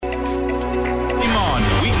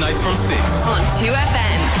from 6 on 2FM.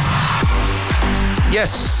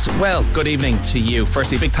 Yes, well, good evening to you.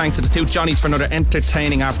 Firstly, big thanks to the two Johnnies for another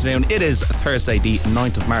entertaining afternoon. It is Thursday the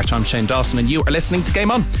 9th of March. I'm Shane Dawson and you are listening to Game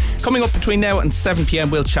On. Coming up between now and 7pm,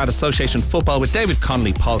 we'll chat Association football with David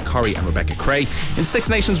Connolly, Paul Corry and Rebecca Cray. In Six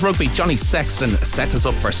Nations rugby, Johnny Sexton sets us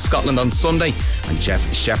up for Scotland on Sunday, and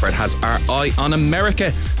Jeff Shepherd has our eye on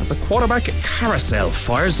America as a quarterback carousel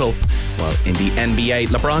fires up, while in the NBA,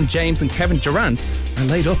 LeBron James and Kevin Durant are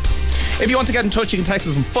laid up. If you want to get in touch, you can text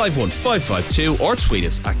us on 51552 or tweet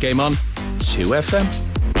us at Game On 2FM.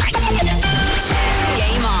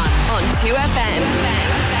 Game On 2FM.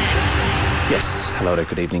 Yes, hello there,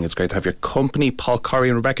 good evening. It's great to have your company. Paul Corry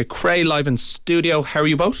and Rebecca Cray live in studio. How are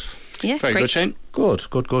you both? Yeah, very great. good, Shane. Good.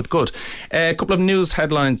 A couple of news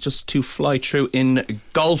headlines just to fly through. In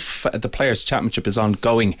golf, the Players' Championship is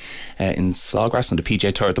ongoing in Sawgrass on the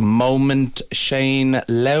PGA Tour at the moment. Shane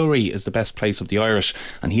Lowry is the best place of the Irish,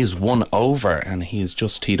 and he is 1 over, and he is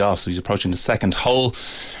just teed off, so he's approaching the second hole.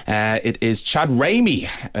 It is Chad Ramey,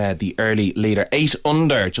 the early leader, 8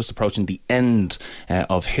 under, just approaching the end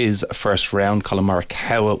of his first round. Colin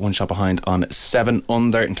Morikawa 1 shot behind on 7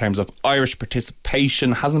 under. In terms of Irish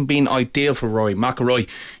participation, hasn't been ideal for Rory McIlroy.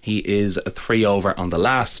 He is 3 over on the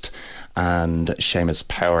last, and Seamus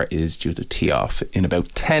Power is due to tee off in about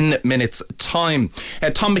 10 minutes time.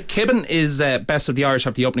 Tom McKibben is best of the Irish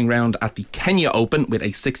after the opening round at the Kenya Open with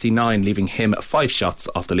a 69, leaving him 5 shots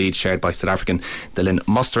off the lead shared by South African Dylan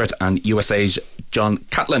Mostert and USA's John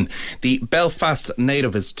Catlin. The Belfast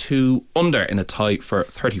native is 2 under in a tie for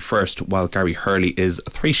 31st, while Gary Hurley is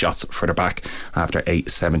 3 shots further back after a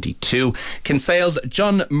 72. Kinsale's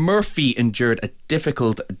John Murphy endured a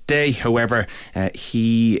difficult day, however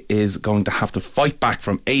he is going to have to fight back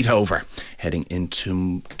from 8 over heading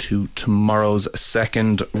into tomorrow's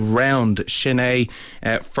second round. Sinead,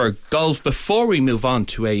 for golf, before we move on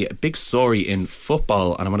to a big story in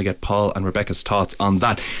football, and I want to get Paul and Rebecca's thoughts on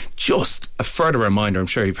that, just a further reminder, I'm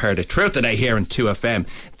sure you've heard it throughout the day here on 2FM,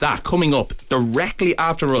 that coming up directly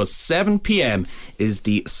after us 7pm is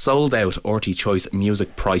the sold out RT Choice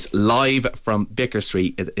Music Prize live from Vicar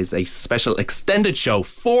Street. It is a special extended show,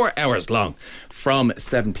 4 hours long, from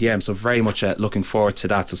 7pm, so very much looking forward to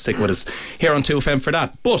that, so stick with us here on 2FM for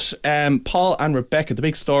that. But Paul and Rebecca, the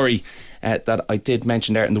big story that I did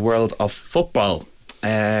mention there in the world of football,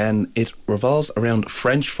 and it revolves around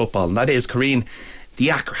French football, and that is Corinne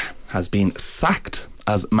Diacre has been sacked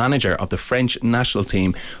as manager of the French national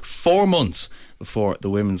team 4 months before the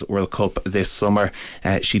Women's World Cup this summer.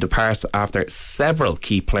 She departs after several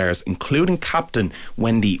key players, including captain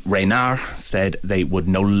Wendy Renard, said they would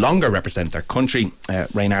no longer represent their country.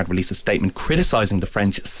 Renard released a statement criticising the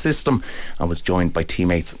French system and was joined by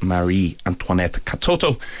teammates Marie-Antoinette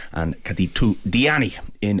Katoto and Kaditou Diani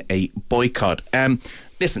in a boycott.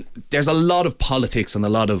 Listen, there's a lot of politics and a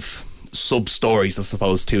lot of sub-stories, I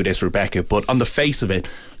suppose, to this, Rebecca, but on the face of it,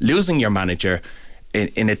 losing your manager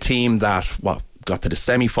in a team that got to the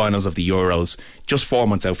semi-finals of the Euros just 4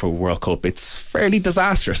 months out for a World Cup, it's fairly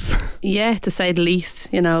disastrous. Yeah, to say the least.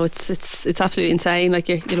 You know, it's absolutely insane. Like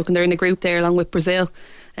you're looking, they're in a group there along with Brazil,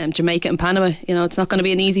 Jamaica and Panama. You know, it's not going to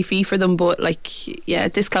be an easy feat for them, but like, yeah,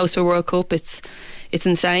 this close to a World Cup, it's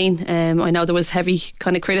insane. I know there was heavy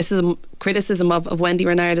kind of criticism of Wendy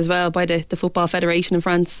Renard as well by the Football Federation in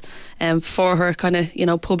France for her kind of, you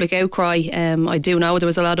know, public outcry. I do know there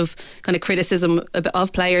was a lot of kind of criticism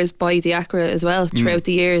of players by Diacre as well throughout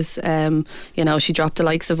the years. You know, she dropped the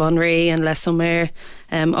likes of Henry and Les Sommer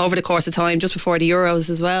over the course of time just before the Euros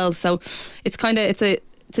as well. So it's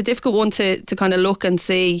a difficult one to kind of look and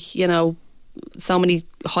see, you know, so many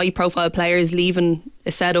high profile players leaving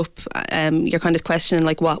a setup. You're kind of questioning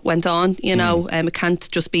like what went on, you know. It can't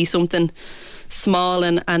just be something small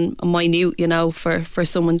and minute, you know, for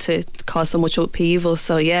someone to cause so much upheaval.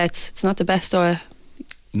 So yeah, it's not the best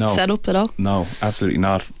setup at all. No, absolutely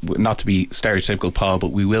not. Not to be stereotypical, Paul,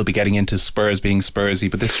 but we will be getting into Spurs being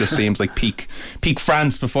Spursy, but this just seems like peak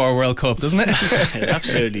France before a World Cup, doesn't it? It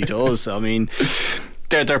absolutely does. I mean,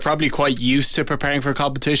 they're probably quite used to preparing for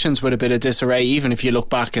competitions with a bit of disarray. Even if you look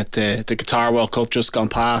back at the Qatar World Cup just gone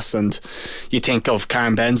past, and you think of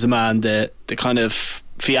Karim Benzema and the kind of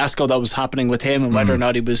fiasco that was happening with him, and whether or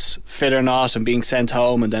not he was fit or not, and being sent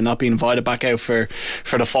home and then not being invited back out for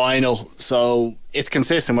the final. So it's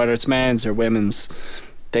consistent whether it's men's or women's.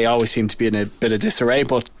 They always seem to be in a bit of disarray,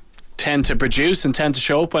 but tend to produce and tend to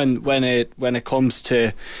show up when it comes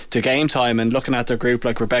to game time. And looking at their group,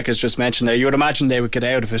 like Rebecca's just mentioned there, you would imagine they would get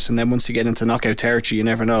out of it, and then once you get into knockout territory, you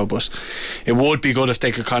never know. But it would be good if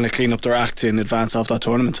they could kind of clean up their act in advance of that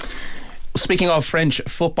tournament. Speaking of French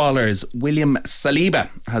footballers, William Saliba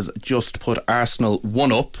has just put Arsenal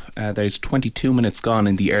 1 up. There's 22 minutes gone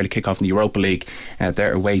in the early kick-off in the Europa League.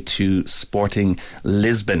 They're away to Sporting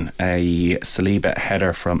Lisbon. A Saliba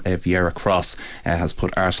header from a Vieira cross has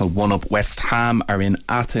put Arsenal 1 up. West Ham are in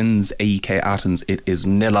Athens, AEK Athens. It is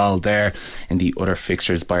 0-0 there. In the other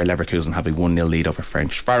fixtures, Bayer Leverkusen have a 1-0 lead over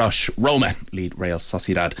French Varosh. Roma lead Real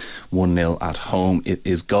Sociedad 1-0 at home. It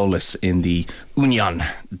is goalless in the Union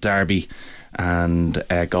derby, and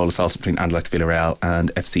goalless also between Anderlecht, Villarreal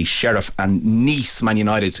and FC Sheriff. And Nice Man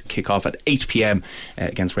United kick off at 8 p.m.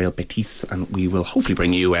 Against Real Betis, and we will hopefully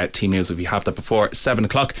bring you team news if you have that before 7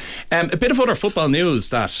 o'clock. A bit of other football news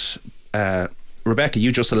that Rebecca,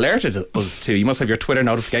 you just alerted us to. You must have your Twitter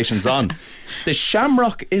notifications on. The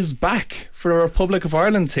Shamrock is back for a Republic of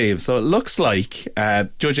Ireland team, so it looks like,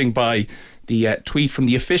 judging by the tweet from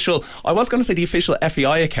the official, I was going to say the official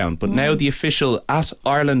FEI account, but now the official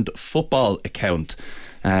 @Ireland Football account.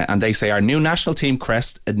 And they say, our new national team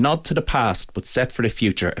crest, a nod to the past but set for the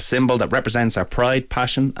future, a symbol that represents our pride,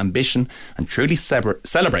 passion, ambition and truly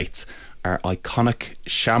celebrates our iconic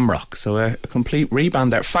Shamrock. So a complete rebrand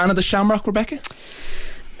there. Fan of the Shamrock, Rebecca?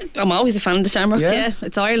 I'm always a fan of the Shamrock. Yeah,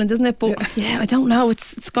 it's Ireland, isn't it? But I don't know,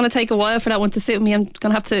 it's going to take a while for that one to sit with me. I'm going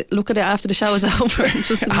to have to look at it after the show is over and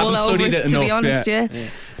just mull over it, to be honest.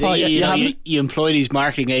 You employ these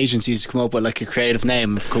marketing agencies to come up with like a creative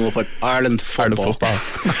name. Have come up with Ireland Football.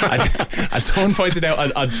 As someone pointed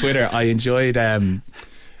out on Twitter, I enjoyed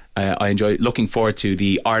looking forward to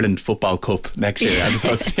the Ireland Football Cup next year as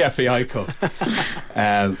opposed to the FAI Cup.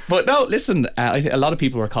 But no, listen, a lot of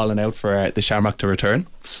people were calling out for the Shamrock to return.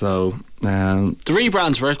 So the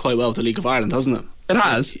rebrand's worked quite well with the League of Ireland, hasn't it? It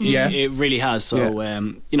has, yeah. It really has. So,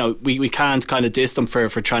 we can't kind of diss them for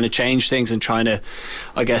trying to change things and trying to,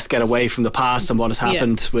 I guess, get away from the past and what has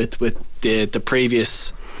happened with the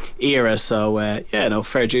previous era. So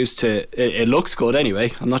fair dues to it. Looks good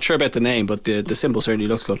anyway. I'm not sure about the name, but the symbol certainly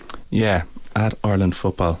looks good. Yeah, @Ireland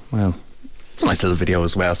Football. Well, it's a nice little video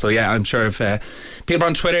as well. So yeah, I'm sure if people are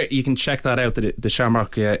on Twitter, you can check that out, that the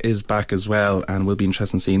Shamrock is back as well, and we'll be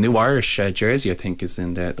interested in seeing new Irish jersey, I think, is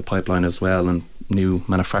in the pipeline as well, and new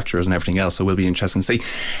manufacturers and everything else, so we'll be interested to see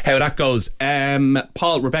how that goes.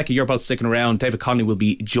 Paul, Rebecca, you're both sticking around. David Connolly will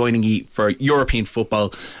be joining you for European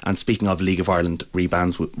football, and speaking of League of Ireland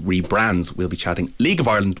rebrands, we'll be chatting League of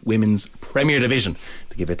Ireland Women's Premier Division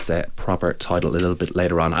to give its proper title a little bit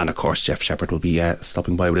later on, and of course Jeff Shepherd will be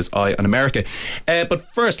stopping by with his eye on America.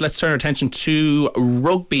 But first, let's turn our attention to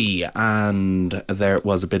rugby, and there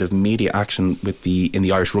was a bit of media action in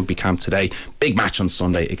the Irish rugby camp today. Big match on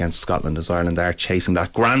Sunday against Scotland, as Ireland are chasing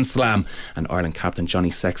that Grand Slam, and Ireland captain Johnny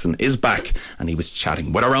Sexton is back, and he was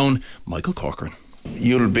chatting with our own Michael Corcoran.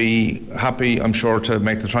 You'll be happy, I'm sure, to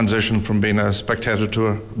make the transition from being a spectator to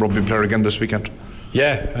a rugby player again this weekend.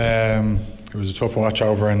 Yeah, it was a tough watch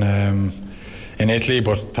over in Italy,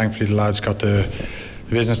 but thankfully the lads got the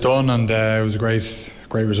business done, and it was a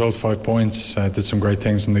great result. 5 points. Did some great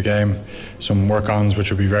things in the game, some work-ons which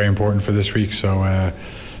will be very important for this week. So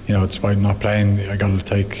despite not playing, I got to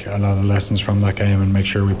take a lot of lessons from that game and make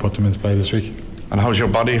sure we put them into play this week. And how's your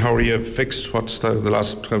body? How are you fixed? What's the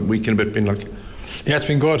last week and a bit been like? Yeah, it's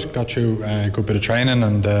been good. Got through a good bit of training,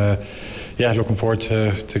 and looking forward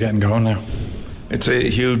to getting going now. It's a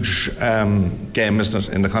huge game, isn't it,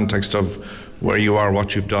 in the context of where you are,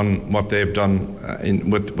 what you've done, what they've done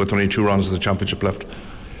with only 2 rounds of the championship left.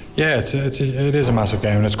 Yeah, it is a massive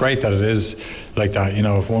game, and it's great that it is like that.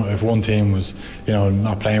 If one team was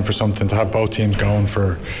not playing for something, to have both teams going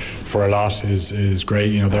for a lot is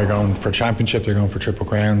great. They're going for championship, they're going for Triple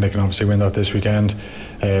Crown. They can obviously win that this weekend.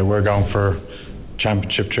 We're going for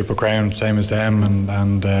championship, Triple Crown, same as them,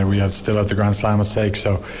 and we still have the Grand Slam at stake.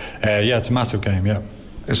 So it's a massive game. Yeah.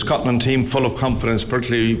 A Scotland team full of confidence,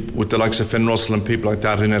 particularly with the likes of Finn Russell and people like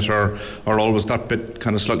that in it, are always that bit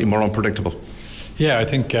kind of slightly more unpredictable? Yeah, I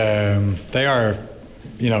think they are,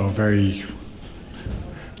 very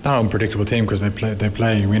not unpredictable team, because they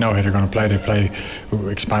play. We know how they're going to play. They play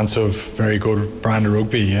expansive, very good brand of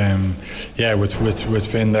rugby. With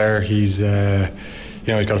Finn there, he's got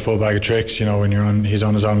a full bag of tricks. When he's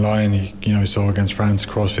on his own line. You saw against France,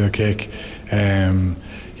 crossfield kick.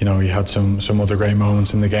 He had some other great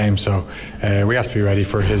moments in the game, so we have to be ready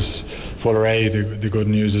for his full array. The good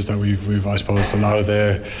news is that we've I suppose a lot of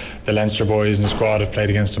the Leinster boys in the squad have played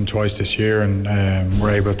against them twice this year, and we're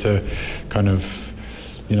able to kind of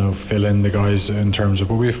fill in the guys in terms of.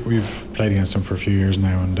 But we've played against him for a few years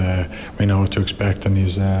now, and we know what to expect, and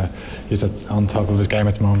he's on top of his game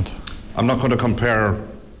at the moment. I'm not going to compare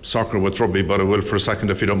soccer with rugby, but I will for a second,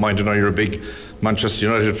 if you don't mind. I know you're a big Manchester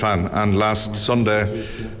United fan, and last Sunday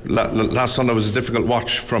was a difficult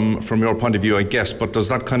watch from your point of view, I guess. But does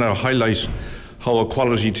that kind of highlight how a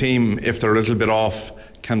quality team, if they're a little bit off,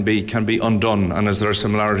 can be undone? And is there a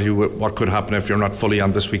similarity with what could happen if you're not fully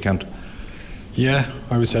on this weekend? Yeah,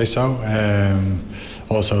 I would say so.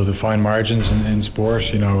 Also, the fine margins in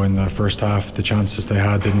sport. In the first half, the chances they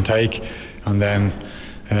had didn't take, and then.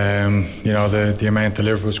 The amount that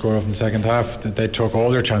Liverpool scored off in the second half, they took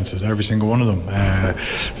all their chances, every single one of them.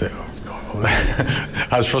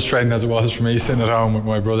 As frustrating as it was for me sitting at home with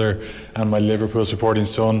my brother and my Liverpool supporting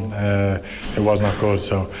son, it was not good.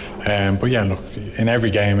 So, but yeah, look, in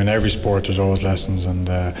every game, in every sport, there's always lessons, and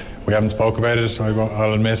we haven't spoke about it,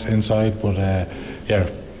 I'll admit, inside. But yeah,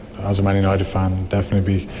 as a Man United fan,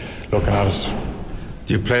 definitely be looking at it.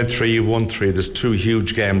 You've played 3, you've won 3. There's 2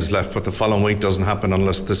 huge games left, but the following week doesn't happen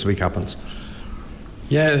unless this week happens.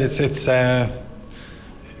 Yeah, it's a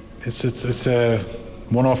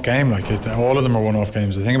one-off game. All of them are one-off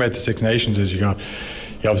games. The thing about the Six Nations is you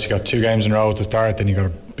obviously got 2 games in a row at the start, then you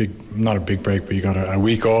got not a big break, but you got a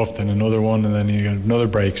week off, then another one, and then you got another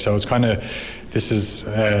break. So it's kind of, this is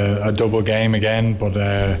a double game again, but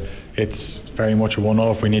it's very much a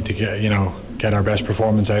one-off. We need to get our best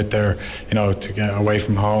performance out there, to get away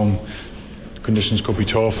from home. Conditions could be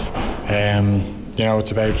tough.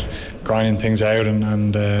 It's about grinding things out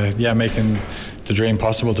and making the dream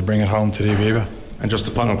possible to bring it home to the Aviva. And just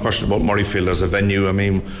a final question about Murrayfield as a venue. I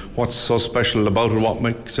mean, what's so special about it? What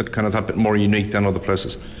makes it kind of a bit more unique than other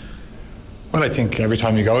places? Well, I think every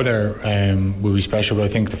time you go there will be special, but I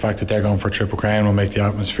think the fact that they're going for Triple Crown will make the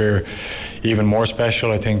atmosphere even more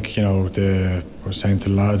special. I think, I was saying to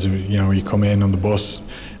the lads, you come in on the bus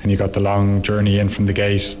and you got the long journey in from the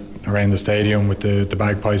gate around the stadium with the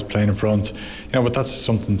bagpipes playing in front. But that's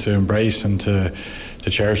something to embrace and to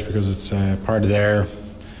cherish, because it's part of their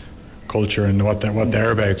culture and what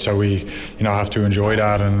they're about. So we, have to enjoy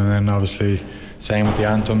that, and then obviously. Same with the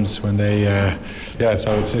anthems when they,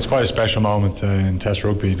 so it's quite a special moment in Test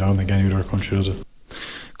rugby. I don't think any other country does it.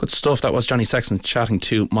 Good stuff. That was Johnny Sexton chatting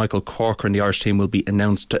to Michael Corcoran. The Irish team will be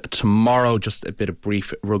announced tomorrow. Just a bit of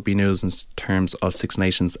brief rugby news in terms of Six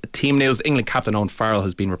Nations team news. England captain Owen Farrell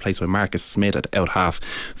has been replaced by Marcus Smith at out half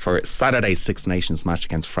for Saturday's Six Nations match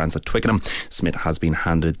against France at Twickenham. Smith has been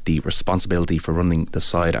handed the responsibility for running the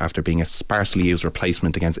side after being a sparsely used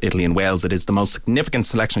replacement against Italy and Wales. It is the most significant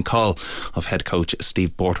selection call of head coach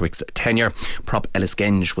Steve Borthwick's tenure. Prop Ellis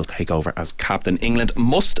Genge will take over as captain. England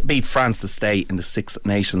must beat France to stay in the Six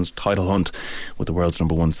Nations title hunt, with the world's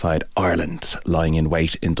number 1 side Ireland lying in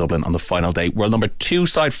wait in Dublin on the final day. World number 2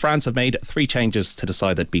 side France have made 3 changes to the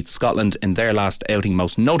side that beat Scotland in their last outing.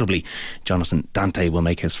 Most notably, Jonathan Dante will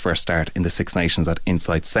make his first start in the Six Nations at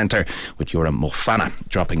inside centre, with Yoram Mofana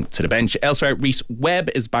dropping to the bench. Elsewhere, Rhys Webb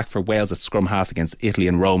is back for Wales at scrum half against Italy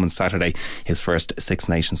and Rome on Saturday, his first Six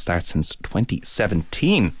Nations start since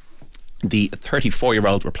 2017. The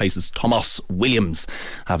 34-year-old replaces Thomas Williams,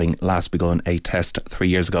 having last begun a test 3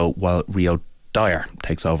 years ago, while Rio Dyer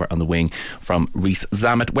takes over on the wing from Rhys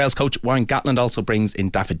Zammit. Wales coach Warren Gatland also brings in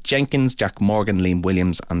David Jenkins, Jack Morgan, Liam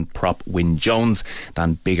Williams and prop Wyn Jones.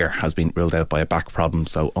 Dan Biggar has been ruled out by a back problem,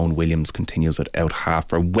 so Owen Williams continues at out half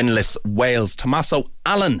for winless Wales. Tommaso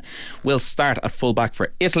Allen will start at full-back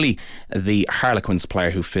for Italy. The Harlequins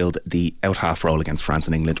player who filled the out half role against France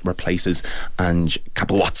and England replaces Ange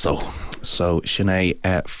Capuozzo. So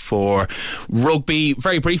Sinead, for rugby,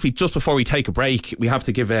 very briefly, just before we take a break, we have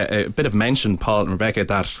to give a bit of mention, Paul and Rebecca,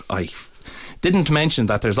 that I didn't mention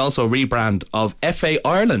that there's also a rebrand of FA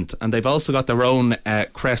Ireland, and they've also got their own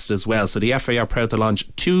crest as well. So the FA are proud to launch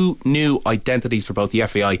 2 new identities for both the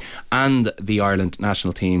FAI and the Ireland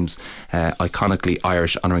national teams, iconically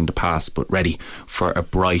Irish, honouring the past but ready for a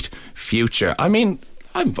bright future. I mean,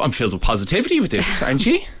 I'm filled with positivity with this, aren't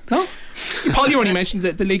you? No? Paul, you only mentioned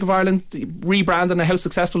the League of Ireland rebrand and how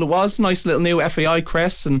successful it was. Nice little new FAI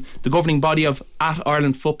crest, and the governing body of at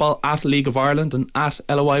Ireland Football, at League of Ireland and at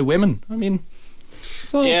LOI Women. I mean,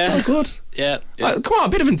 it's all good. Yeah. Come on,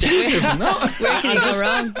 a bit of enthusiasm. No? Where can you go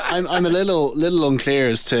wrong? I'm a little unclear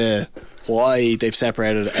as to why they've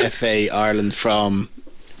separated FA Ireland from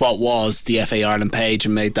what was the FA Ireland page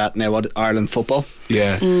and made that now Ireland Football.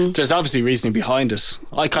 Yeah. There's obviously reasoning behind it.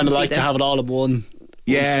 I kind of like to have it all in one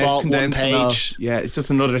spot, one page. Yeah, it's just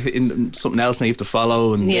another something else now you have to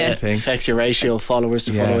follow, and everything. Affects your ratio of followers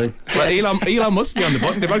to following. Well, Elon must be on the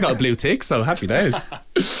button. They've all got a blue tick, so happy days.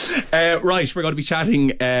 Right, we're going to be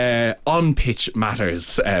chatting on pitch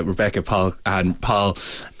matters. Rebecca, Paul and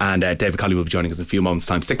David Colley will be joining us in a few moments'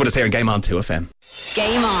 time. Stick with us here and Game On 2FM.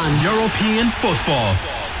 Game On. European football.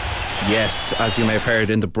 Yes, as you may have heard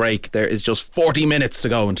in the break, there is just 40 minutes to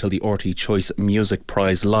go until the RTÉ Choice Music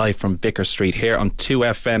Prize, live from Vicar Street here on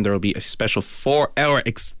 2FM. There will be a special 4-hour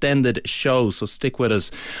extended show, so stick with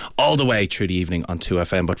us all the way through the evening on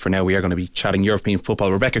 2FM. But for now, we are going to be chatting European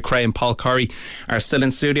football. Rebecca Cray and Paul Corey are still in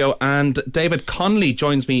studio, and David Connolly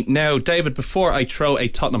joins me now. David, before I throw a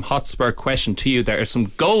Tottenham Hotspur question to you, there are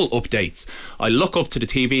some goal updates. I look up to the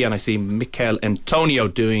TV and I see Mikel Antonio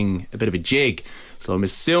doing a bit of a jig. So I'm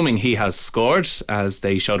assuming he has scored, as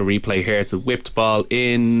they showed a replay here. It's a whipped ball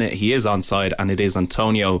in. He is onside, and it is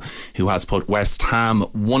Antonio who has put West Ham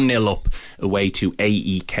 1-0 up away to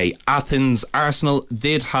AEK Athens. Arsenal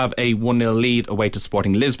did have a 1-0 lead away to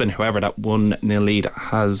Sporting Lisbon. However, that 1-0 lead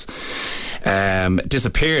has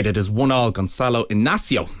disappeared. It is 1-1 Gonzalo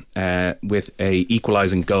Inacio with a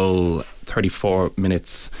equalising goal. 34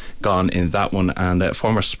 minutes gone in that one, and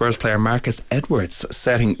former Spurs player Marcus Edwards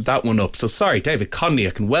setting that one up. So sorry, David Connolly,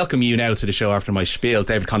 I can welcome you now to the show after my spiel.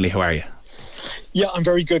 David Connolly, how are you? Yeah, I'm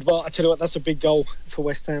very good. Well, I tell you what, that's a big goal for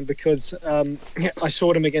West Ham, because I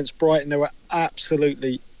saw them against Brighton. They were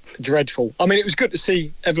absolutely dreadful. I mean, it was good to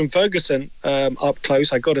see Evan Ferguson up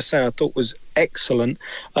close. I got to say, I thought was excellent.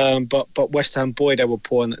 But West Ham, boy, they were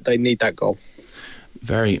poor, and they need that goal.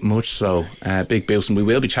 Very much so. Big boost, and we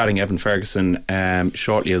will be chatting Evan Ferguson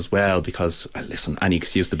shortly as well, because listen, any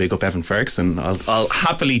excuse to big up Evan Ferguson I'll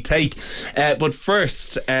happily take, but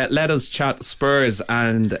first let us chat Spurs.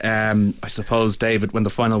 And I suppose, David, when the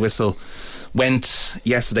final whistle went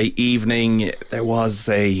yesterday evening, there was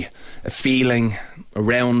a feeling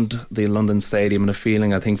around the London Stadium, and a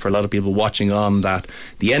feeling, I think, for a lot of people watching on, that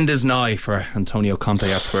the end is nigh for Antonio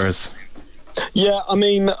Conte at Spurs. Yeah, I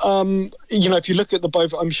mean, if you look at the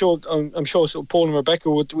both, I'm sure sort of Paul and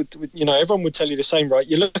Rebecca would everyone would tell you the same, right?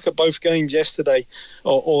 You look at both games yesterday,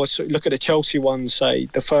 or look at the Chelsea one, say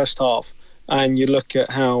the first half, and you look at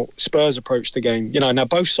how Spurs approached the game. Now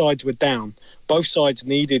both sides were down, both sides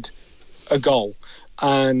needed a goal,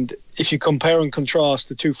 and if you compare and contrast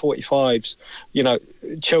the 245s,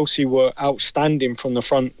 Chelsea were outstanding from the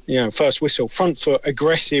front. First whistle, front foot,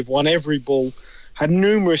 aggressive, won every ball. Had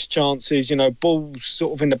numerous chances, balls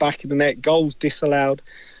sort of in the back of the net, goals disallowed.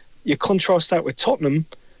 You contrast that with Tottenham,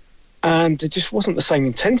 and there just wasn't the same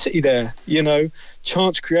intensity there.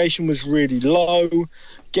 Chance creation was really low,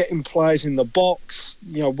 getting players in the box,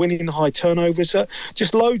 winning high turnovers.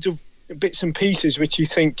 Just loads of bits and pieces which you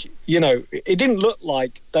think, it didn't look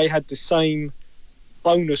like they had the same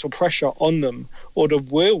onus or pressure on them, or the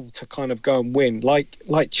will to kind of go and win like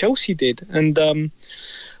Chelsea did. And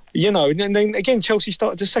and then again, Chelsea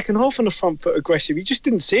started the second half on the front foot aggressive. You just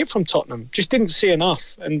didn't see it from Tottenham. Just didn't see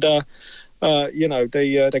enough. And,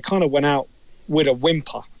 they kind of went out with a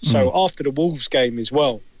whimper. So after the Wolves game as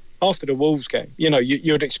well,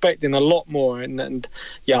 you're expecting a lot more. And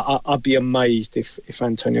I'd be amazed if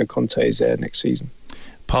Antonio Conte is there next season.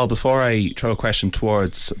 Paul, before I throw a question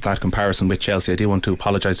towards that comparison with Chelsea, I do want to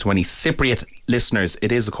apologise to any Cypriot listeners.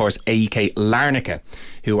 It is, of course, AEK Larnaca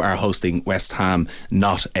who are hosting West Ham,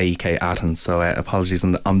 not AEK Athens. So apologies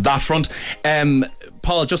on that front.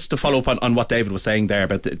 Paul, just to follow up on what David was saying there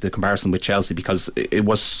about the comparison with Chelsea, because it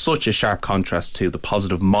was such a sharp contrast to the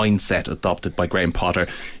positive mindset adopted by Graham Potter,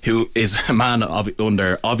 who is a man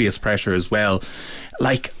under obvious pressure as well.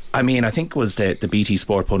 I think it was the BT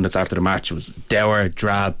Sport pundits after the match. It was dour,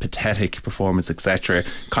 drab, pathetic performance, etc.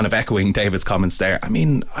 Kind of echoing David's comments there.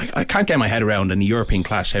 I can't get my head around in a European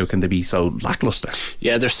clash. How can they be so lacklustre?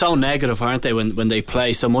 Yeah, they're so negative, aren't they, when they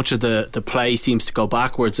play? So much of the play seems to go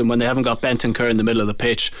backwards, and when they haven't got Bentancur in the middle of the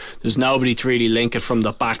pitch, there's nobody to really link it from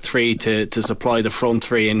the back three to supply the front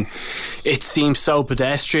three, and it seems so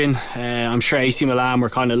pedestrian. I'm sure AC Milan were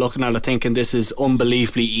kind of looking at it thinking this is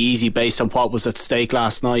unbelievably easy based on what was at stake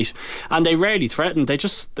last night. And they rarely threatened.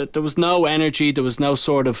 There was no energy, there was no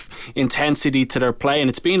sort of intensity to their play, and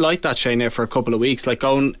it's been like that, Shane, there for a couple of weeks. Like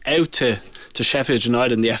going out to Sheffield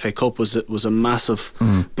United in the FA Cup was a massive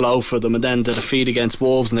blow for them, and then the defeat against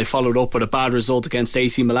Wolves, and they followed up with a bad result against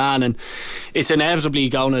AC Milan, and it's inevitably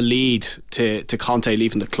going to lead to Conte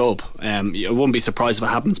leaving the club. I wouldn't be surprised if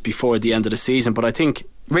it happens before the end of the season, but I think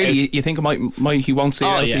really, you think he won't see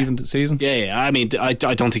out even the season? Yeah. I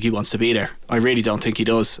don't think he wants to be there. I really don't think he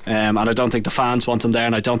does. And I don't think the fans want him there,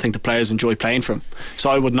 and I don't think the players enjoy playing for him. So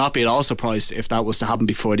I would not be at all surprised if that was to happen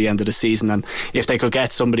before the end of the season. And if they could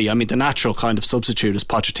get somebody, the natural kind of substitute is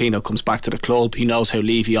Pochettino comes back to the club. He knows how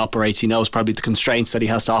Levy operates. He knows probably the constraints that he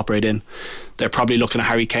has to operate in. They're probably looking at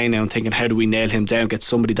Harry Kane now and thinking, how do we nail him down, get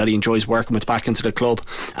somebody that he enjoys working with back into the club,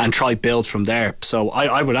 and try build from there. So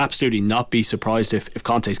I would absolutely not be surprised if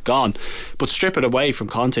Conte Conte's gone. But strip it away from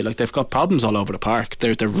Conte, like, they've got problems all over the park.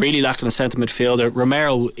 They're really lacking a centre midfielder.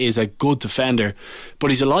 Romero is a good defender,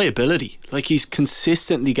 but he's a liability. Like, he's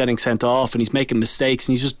consistently getting sent off and he's making mistakes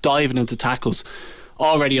and he's just diving into tackles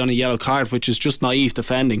already on a yellow card, which is just naive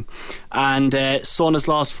defending. And Son has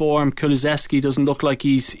lost form. Kulusevski doesn't look like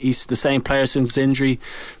he's the same player since his injury.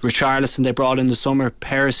 Richarlison they brought in the summer,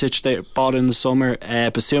 Perisic they brought in the summer,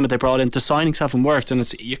 Basuma they brought in. The signings haven't worked,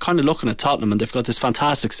 and you're kind of looking at Tottenham and they've got this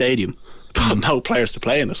fantastic stadium but no players to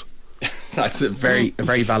play in it. That's a very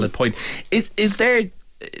valid point. Is there,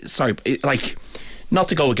 sorry, like, not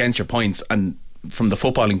to go against your points, and from the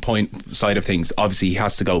footballing point side of things, obviously he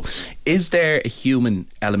has to go. Is there a human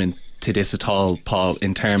element to this at all, Paul,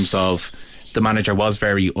 in terms of the manager was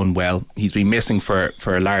very unwell? He's been missing for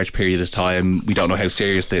a large period of time. We don't know how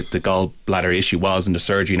serious the gallbladder issue was and the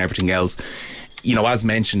surgery and everything else. You know, as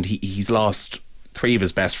mentioned, he's lost three of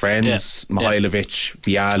his best friends, Mihailovic,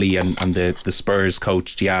 Vialli and the Spurs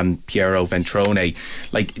coach Gian Piero Ventrone.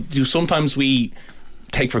 Like, do sometimes we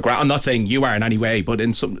take for granted, I'm not saying you are in any way, but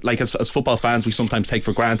in some, like, as football fans, we sometimes take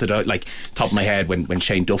for granted, like, top of my head, when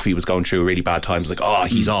Shane Duffy was going through really bad times, like, oh,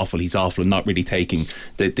 he's awful, and not really taking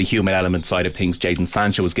the human element side of things. Jadon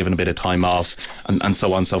Sancho was given a bit of time off, and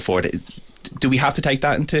so on and so forth. Do we have to take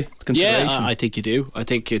that into consideration? Yeah, I think you do. I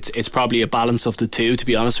think it's probably a balance of the two, to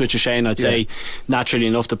be honest with you, Shane. I'd say naturally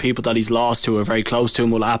enough the people that he's lost who are very close to him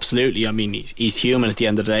will absolutely, I mean, he's human at the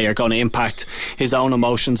end of the day, are going to impact his own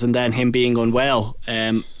emotions, and then him being unwell,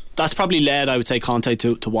 that's probably led, I would say, Conte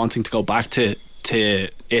to wanting to go back to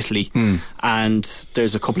Italy. And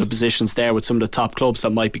there's a couple of positions there with some of the top clubs that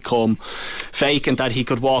might become vacant that he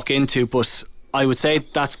could walk into. But I would say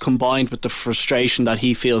that's combined with the frustration that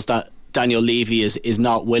he feels that Daniel Levy is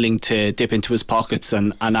not willing to dip into his pockets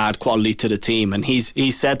and add quality to the team, and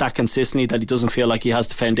he's said that consistently, that he doesn't feel like he has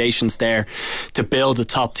the foundations there to build a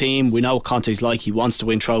top team. We know what Conte's like. He wants to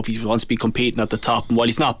win trophies, he wants to be competing at the top, and while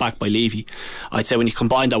he's not backed by Levy, I'd say when you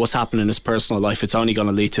combine that what's happening in his personal life, it's only going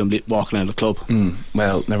to lead to him walking out of the club.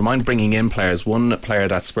 Well, never mind bringing in players. One player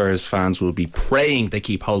that Spurs fans will be praying they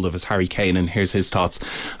keep hold of is Harry Kane, and here's his thoughts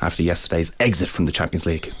after yesterday's exit from the Champions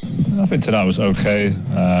League. I think tonight was okay.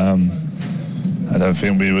 I don't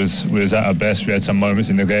think we was at our best. We had some moments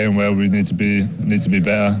in the game where we need to be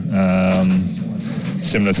better.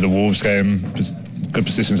 Similar to the Wolves game, good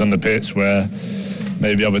positions on the pitch where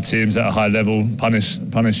maybe other teams at a high level punish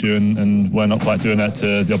you, and we're not quite doing that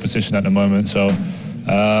to the opposition at the moment. So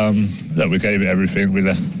look, we gave it everything. We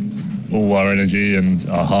left all our energy and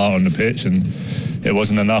our heart on the pitch, and it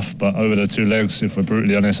wasn't enough. But over the two legs, if we're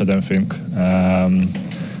brutally honest, I don't think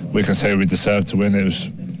we can say we deserved to win. It was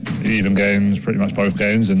even games, pretty much both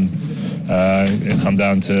games, and it come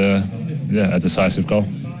down to a decisive goal.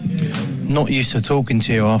 Not used to talking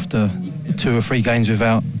to you after 2 or 3 games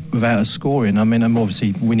without us scoring. I mean,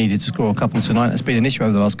 obviously we needed to score a couple tonight. That's been an issue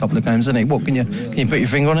over the last couple of games, hasn't it? What can you put your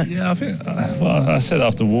finger on it? Yeah, I think. Well, I said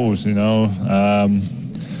after Wolves, you know,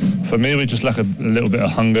 for me we just lack a little bit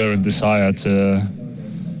of hunger and desire to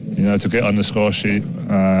get on the score sheet,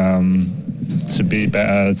 to be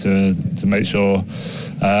better, to make sure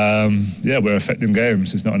we're affecting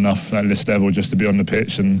games. It's not enough at this level just to be on the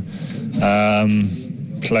pitch and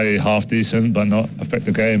play half decent but not affect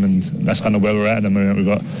the game, and that's kind of where we're at the moment.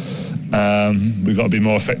 We've got to be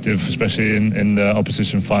more effective, especially in the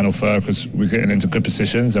opposition final third, because we're getting into good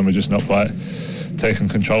positions and we're just not quite taking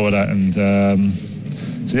control of that. And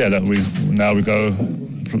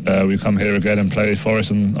we come here again and play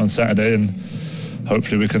Forest on Saturday, and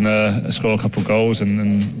hopefully we can score a couple of goals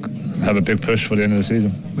and have a big push for the end of the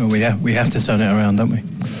season. Well, we have to turn it around, don't we?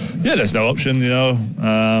 Yeah, there's no option, you know.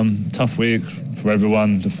 Tough week for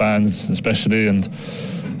everyone, the fans especially, and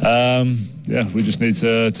we just need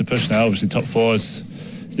to push now. Obviously top 4 is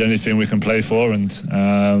the only thing we can play for, and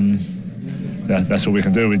that's what we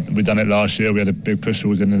can do. We done it last year. We had a big push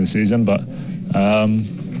towards the end of the season, but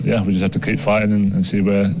we just have to keep fighting and see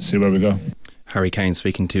where we go. Harry Kane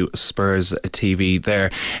speaking to Spurs TV there.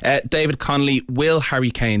 David Connolly, will Harry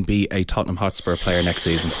Kane be a Tottenham Hotspur player next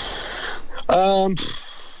season? I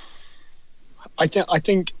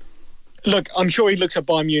think. Look, I'm sure he looks at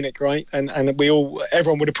Bayern Munich, right? And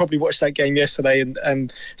everyone would have probably watched that game yesterday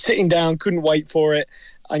and sitting down, couldn't wait for it.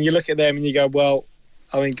 And you look at them and you go, well,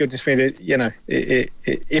 I mean, goodness me, you know,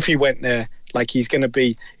 if he went there, like he's going to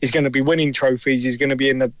be winning trophies. He's going to be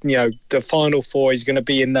in the final 4. He's going to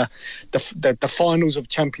be in the finals of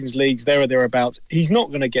Champions Leagues, there or thereabouts. He's not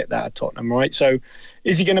going to get that at Tottenham, right? So,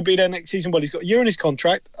 is he going to be there next season? Well, he's got a year in his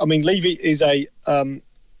contract. I mean, Levy is a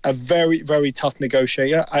very, very tough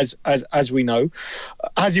negotiator, as we know.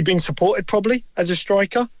 Has he been supported probably as a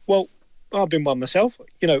striker? Well, I've been one myself.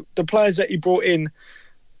 You know, the players that he brought in,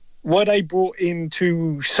 were they brought in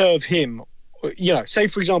to serve him? You know, say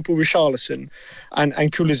for example Richarlison and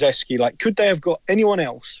Kulusevski. Like, could they have got anyone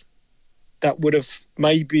else that would have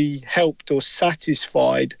maybe helped or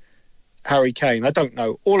satisfied Harry Kane? I don't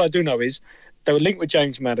know. All I do know is they were linked with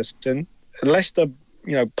James Maddison. Leicester,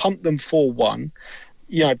 you know, pumped them 4-1.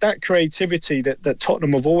 You know, that creativity that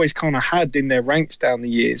Tottenham have always kind of had in their ranks down the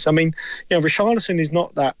years. I mean, you know, Richarlison is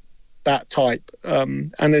not that type.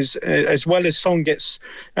 And as well as Son gets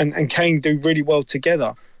and Kane do really well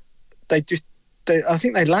together, I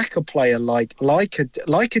think they lack a player like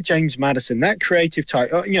a James Maddison, that creative type.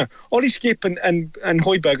 You know, Ollie Skip and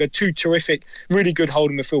Højbjerg are two terrific, really good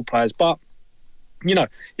holding midfield players. But you know,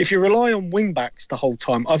 if you rely on wing backs the whole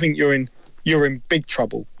time, I think you're in big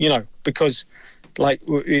trouble. You know, because like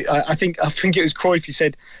I think it was Cruyff who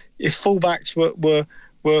said, if fullbacks were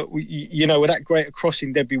that great at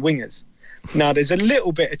crossing, there'd be wingers. Now, there's a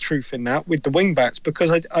little bit of truth in that with the wing-backs,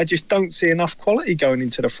 because I just don't see enough quality going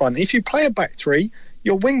into the front. If you play a back three,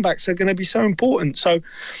 your wing-backs are going to be so important. So,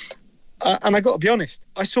 and I got to be honest,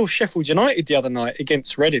 I saw Sheffield United the other night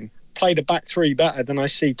against Reading play the back three better than I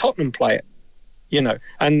see Tottenham play it, you know,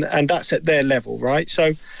 and that's at their level, right?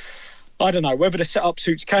 So, I don't know whether the setup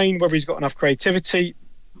suits Kane, whether he's got enough creativity.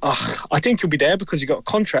 I think he'll be there because he got a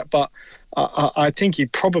contract, but I think he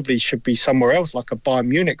probably should be somewhere else, like a Bayern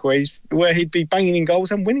Munich, where he'd be banging in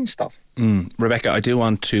goals and winning stuff. Rebecca, I do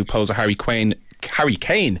want to pose a Harry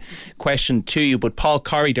Kane question to you, but Paul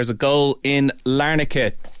Corrie, there's a goal in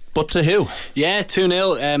Larnaca. But to who? Yeah,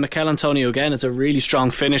 2-0. Mikel Antonio again. It's a really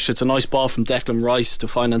strong finish. It's a nice ball from Declan Rice to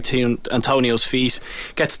find Antonio's feet.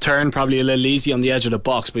 Gets turned probably a little easy on the edge of the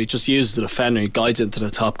box, but he just uses the defender. He guides it into the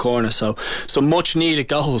top corner. So much needed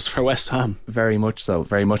goals for West Ham. Very much so.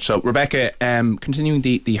 Very much so. Rebecca, continuing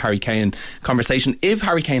the Harry Kane conversation, if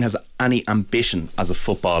Harry Kane has any ambition as a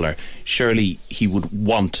footballer, surely he would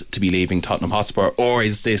want to be leaving Tottenham Hotspur, or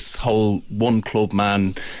is this whole one club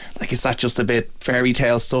man, like, is that just a bit fairy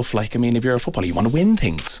tale stuff? Like, I mean, if you're a footballer, you want to win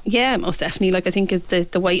things. Yeah, most definitely. Like, I think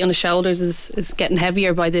the weight on his shoulders is getting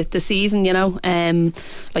heavier by the season, you know.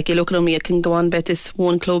 Like, you look at him, you can go on about this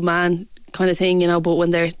one club man kind of thing, you know, but when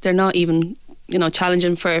they're not even, you know,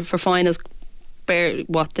 challenging for finals,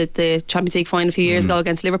 the Champions League final a few years ago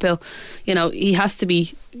against Liverpool, you know, he has to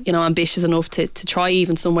be, you know, ambitious enough to try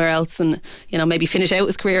even somewhere else, and, you know, maybe finish out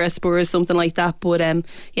his career at Spurs, something like that. But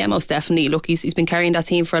yeah, most definitely. Look, he's been carrying that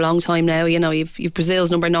team for a long time now. You know, you've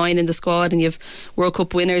Brazil's number 9 in the squad, and you've World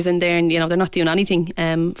Cup winners in there, and, you know, they're not doing anything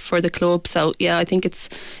for the club. So yeah, I think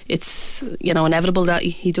it's you know, inevitable that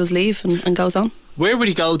he does leave and goes on. Where would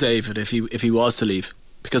he go, David, if he was to leave?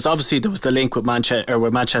 Because obviously there was the link with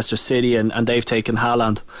Manchester City, and they've taken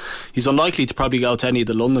Haaland. He's unlikely to probably go to any of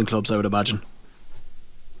the London clubs, I would imagine.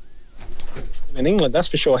 In England, that's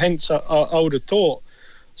for sure. Hence, I would have thought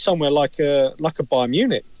somewhere like a Bayern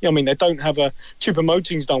Munich. I mean, they don't have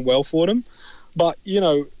Choupo-Moting's done well for them, but, you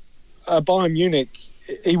know, Bayern Munich,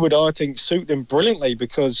 he would, I think, suit them brilliantly,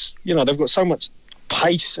 because, you know, they've got so much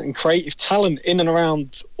pace and creative talent in and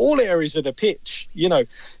around all areas of the pitch, you know,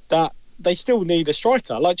 that they still need a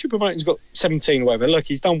striker. Like, Choupo-Moting's got 17 or whatever. Look,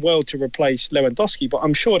 he's done well to replace Lewandowski, but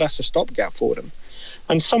I'm sure that's a stopgap for them.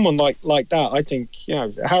 And someone like that, I think, you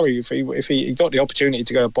know, Harry, if he got the opportunity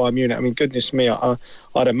to go to Bayern Munich, I mean, goodness me,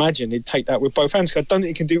 I'd imagine he'd take that with both hands. I don't think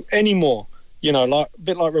he can do any more. You know, like a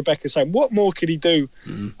bit like Rebecca saying, what more could he do?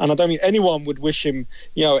 And I don't think anyone would wish him,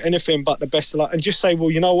 you know, anything but the best of luck, and just say,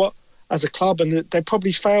 well, you know what, as a club, and they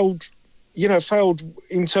probably failed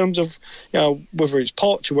in terms of, you know, whether it's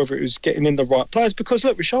Poch or whether it was getting in the right players. Because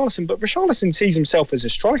look, Richarlison sees himself as a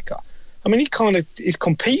striker. I mean, he kind of is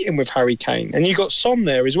competing with Harry Kane, and you got Son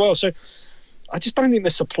there as well. So I just don't think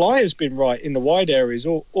the supply has been right in the wide areas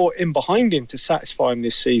or in behind him to satisfy him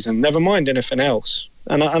this season, never mind anything else.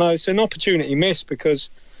 And it's an opportunity missed, because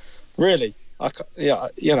really, I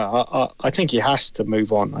think he has to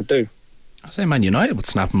move on. I do. I say Man United would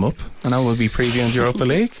snap him up. I know we'll be previewing the Europa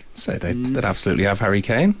League. So they'd absolutely have Harry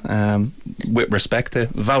Kane, with respect to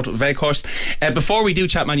Wout Weghorst. Before we do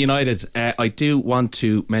chat Man United, I do want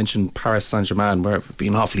to mention Paris Saint-Germain. We're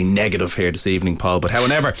being awfully negative here this evening, Paul, but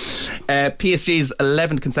however, PSG's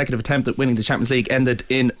 11th consecutive attempt at winning the Champions League ended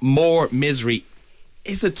in more misery.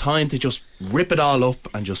 Is it time to just rip it all up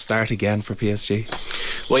and just start again for PSG?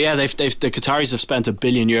 Well, yeah, the Qataris have spent €1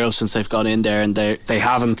 billion since they've gone in there, and they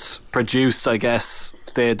haven't produced, I guess,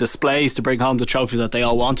 the displays to bring home the trophy that they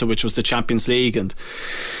all wanted, which was the Champions League. And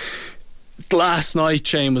last night,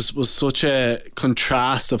 Shane, was such a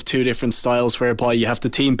contrast of two different styles, whereby you have the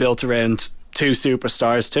team built around two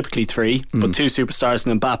superstars, typically three, but two superstars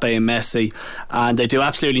in Mbappe and Messi, and they do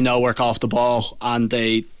absolutely no work off the ball, and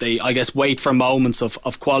they I guess wait for moments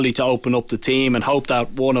of quality to open up the team and hope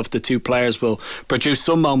that one of the two players will produce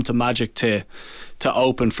some moment of magic to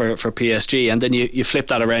open for PSG. And then you flip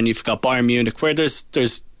that around, you've got Bayern Munich, where there's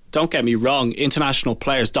don't get me wrong, international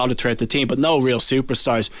players dotted throughout the team, but no real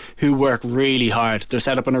superstars who work really hard. They're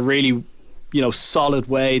set up in a really solid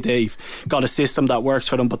way. They've got a system that works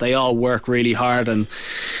for them, but they all work really hard. And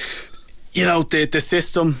the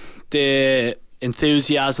system, the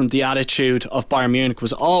enthusiasm, the attitude of Bayern Munich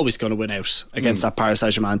was always going to win out against that Paris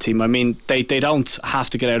Saint-Germain team. I mean, they don't have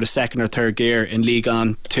to get out of second or third gear in Ligue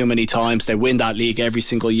 1 too many times. They win that league every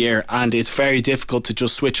single year, and it's very difficult to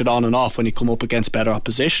just switch it on and off when you come up against better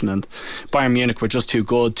opposition. And Bayern Munich were just too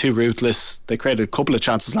good, too ruthless. They created a couple of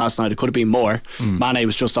chances last night. It could have been more. Mane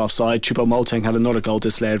was just offside. Choupo-Moting had another goal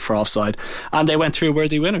disallowed for offside, and they went through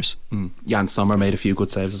worthy winners. Jan Sommer made a few good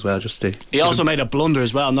saves as well. He also made a blunder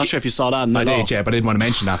as well. I'm not sure if you saw that. I did, yeah, but I didn't want to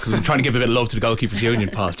mention that because I'm trying to give a bit of love to the goalkeepers union,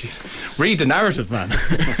 Paul. Jeez. Read the narrative, man.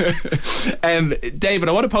 David,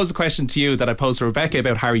 I want to pose a question to you that I posed to Rebecca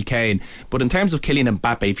about Harry Kane, but in terms of Kylian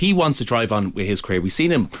Mbappe, if he wants to drive on with his career, we've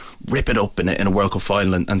seen him rip it up in a World Cup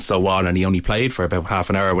final and so on, and he only played for about half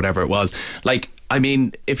an hour or whatever it was. I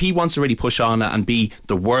mean, if he wants to really push on and be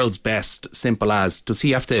the world's best, simple as, does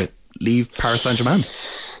he have to leave Paris Saint-Germain?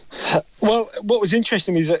 Well, what was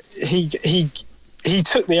interesting is that he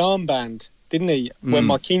took the armband, didn't he, when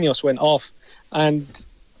Marquinhos went off, and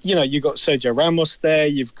you got Sergio Ramos there,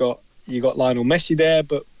 you got Lionel Messi there,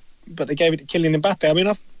 but they gave it to Kylian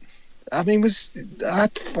Mbappe.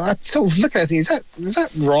 I sort of look at it and think, is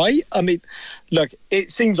that right? I mean, look,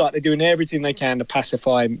 it seems like they're doing everything they can to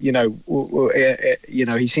pacify him.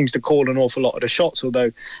 He seems to call an awful lot of the shots,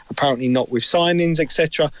 although apparently not with signings,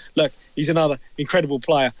 etc. Look, he's another incredible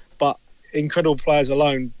player, but incredible players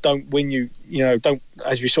alone don't win you, don't,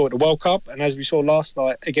 as we saw at the World Cup and as we saw last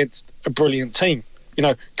night against a brilliant team,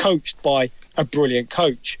 coached by a brilliant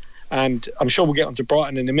coach. And I'm sure we'll get onto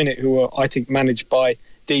Brighton in a minute, who are, I think, managed by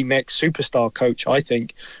the next superstar coach, I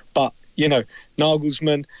think. But,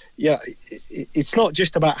 Nagelsmann, it's not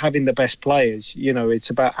just about having the best players, it's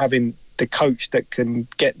about having the coach that can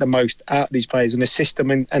get the most out of these players and the system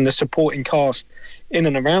and the supporting cast in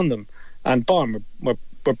and around them. And Bayern were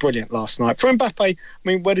brilliant last night. For Mbappe, I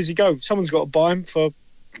mean, where does he go? Someone's got to buy him for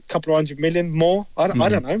a couple of $100 million more. I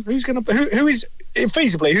don't know. Who's going to? Who is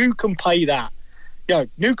feasibly? Who can pay that?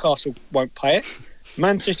 Newcastle won't pay it.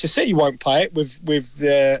 Manchester City won't pay it with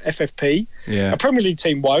FFP. Yeah. A Premier League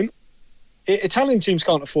team won't. Italian teams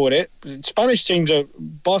can't afford it. Spanish teams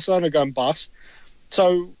Barcelona going bust.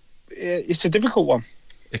 So it's a difficult one.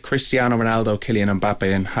 Cristiano Ronaldo, Kylian Mbappe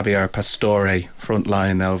and Javier Pastore front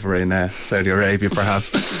line over in Saudi Arabia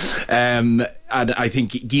perhaps. And I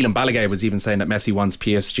think Guillaume Balaguer was even saying that Messi wants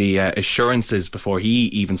PSG assurances before he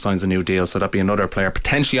even signs a new deal, so that'd be another player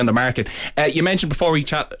potentially on the market. You mentioned before we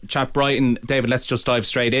chat Brighton, David, let's just dive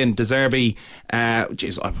straight in. De Zerbi,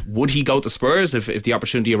 would he go to Spurs if the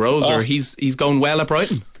opportunity arose, or he's going well at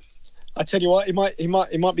Brighton? I tell you what, he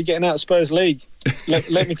might be getting out of Spurs League.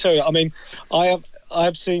 let me tell you, I mean,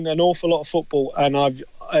 I've seen an awful lot of football, and I've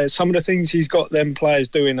some of the things he's got them players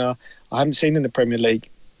doing I haven't seen in the Premier League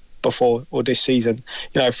before or this season.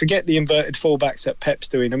 Forget the inverted fullbacks that Pep's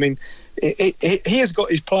doing. I mean, he has got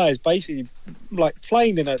his players basically like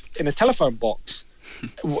playing in a telephone box,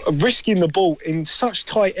 risking the ball in such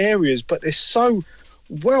tight areas, but they're so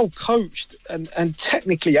well coached and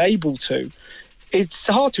technically able to. It's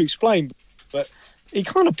hard to explain, but he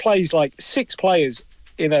kind of plays like six players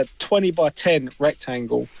in a 20 by 10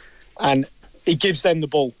 rectangle, and he gives them the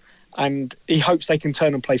ball and he hopes they can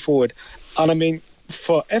turn and play forward. And I mean,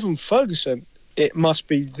 for Evan Ferguson, it must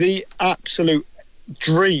be the absolute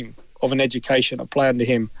dream of an education to play under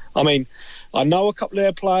him. I mean, I know a couple of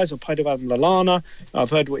their players. I've played with Adam Lallana.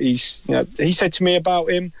 I've heard what he said to me about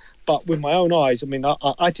him. But with my own eyes, I mean,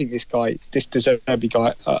 I think this De Zerbi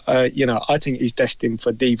guy, I think he's destined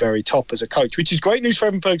for the very top as a coach, which is great news for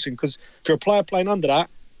Evan Ferguson, because if you're a player playing under that,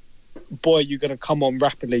 boy, you're going to come on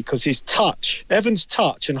rapidly, because Evan's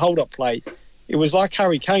touch and hold-up play, it was like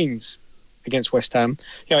Harry Kane's against West Ham.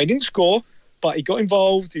 He didn't score, but he got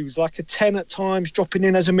involved. He was like a 10 at times, dropping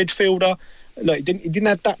in as a midfielder. Look, he didn't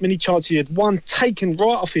have that many chances. He had one taken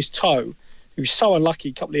right off his toe. He was so unlucky,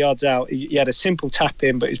 a couple of yards out. He had a simple tap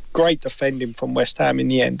in, but it was great defending from West Ham in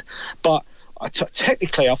the end. But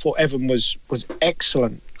technically, I thought Evan was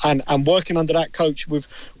excellent. And working under that coach with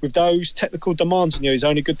those technical demands, is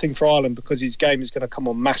only a good thing for Ireland, because his game is going to come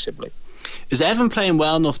on massively. Is Evan playing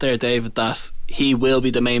well enough there, David, that he will be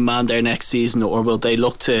the main man there next season, or will they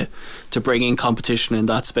look to bring in competition in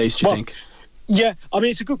that space, do you think? Yeah, I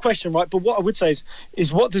mean, it's a good question, right? But what I would say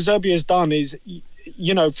is what De Zerbi has done is,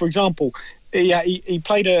 you know, for example, he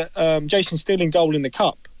played a Jason Steele in goal in the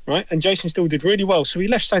Cup, right? And Jason Steele did really well, so he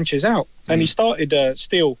left Sanchez out and he started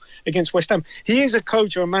Steele against West Ham. He is a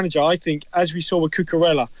coach or a manager, I think, as we saw with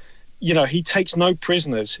Cucurella. You know, he takes no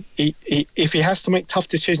prisoners. If he has to make tough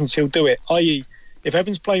decisions, he'll do it. I.e., if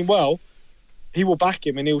Evan's playing well, he will back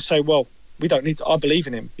him and he'll say, well, we don't need to, I believe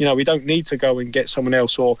in him. You know, we don't need to go and get someone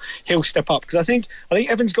else, or he'll step up. Because I think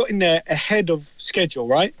Evans got in there ahead of schedule,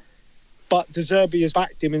 right? But De Zerbi has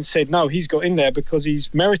backed him and said, no, he's got in there because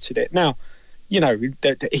he's merited it. Now, you know,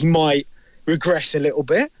 he might regress a little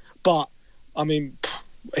bit, but, I mean,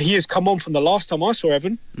 he has come on from the last time I saw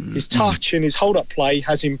Evan. His touch and his hold-up play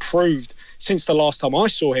has improved since the last time I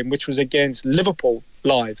saw him, which was against Liverpool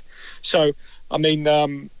live. So, I mean,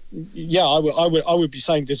 yeah, I would be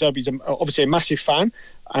saying De Zerbi's obviously a massive fan,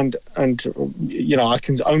 and you know, I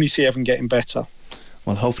can only see Evan getting better.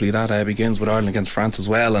 Well, hopefully that begins with Ireland against France as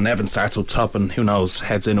well, and Evan starts up top and who knows,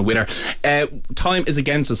 heads in a winner. Time is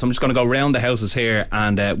against us, so I'm just going to go round the houses here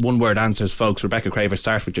and one word answers, folks. Rebecca Craver,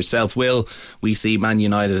 start with yourself. Will we see Man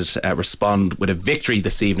United respond with a victory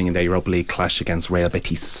this evening in their Europa League clash against Real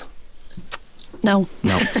Betis? No.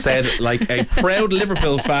 Said like a proud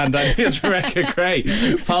Liverpool fan, that is Rebecca Gray.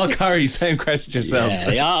 Paul Corrie, same question yourself.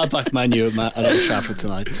 Yeah, I'll back Man U at Old Trafford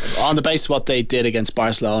tonight. On the basis of what they did against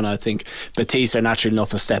Barcelona, I think Betis are naturally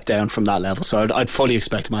enough a step down from that level, so I'd fully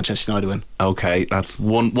expect Manchester United to win. Okay, that's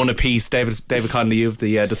one apiece. David Connolly, you have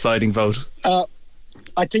the deciding vote.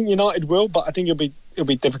 I think United will, but I think it'll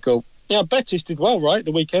be difficult. Yeah, Betis did well, right,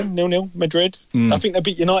 the weekend, 0-0, Madrid. I think they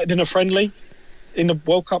beat United in a friendly in the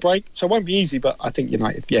World Cup break, so it won't be easy, but I think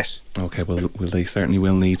United, yes. Okay, well they certainly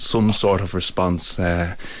will need some sort of response.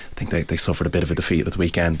 I think they suffered a bit of a defeat at the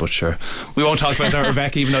weekend, but sure, we won't talk about that,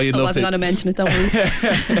 Rebecca, even though you'd love to. I wasn't going to mention it, don't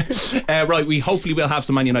worry. Right, we hopefully will have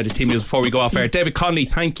some Man United team news before we go off air. David Connolly,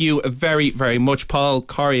 thank you very, very much. Paul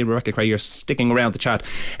Corrie and Rebecca Cray, you're sticking around to chat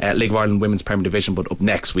League of Ireland Women's Premier Division, but up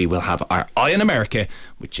next we will have our Eye on America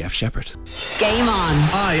with Jeff Shepherd. Game on.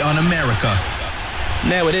 Eye on America.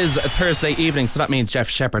 Now it is a Thursday evening, so that means Jeff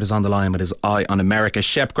Shepherd is on the line with his Eye on America.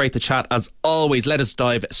 Shep, great to chat as always. Let us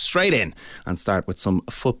dive straight in and start with some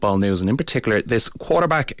football news, and in particular this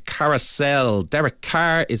quarterback carousel. Derek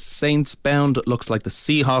Carr is Saints bound. Looks like the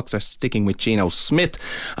Seahawks are sticking with Geno Smith,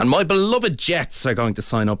 and my beloved Jets are going to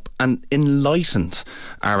sign up an enlightened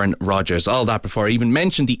Aaron Rodgers. All that before I even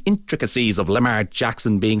mention the intricacies of Lamar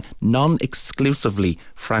Jackson being non-exclusively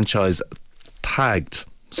franchise tagged.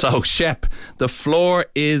 So, Shep, the floor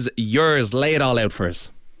is yours. Lay it all out for us.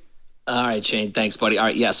 All right, Shane. Thanks, buddy. All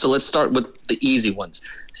right, yeah. So let's start with the easy ones.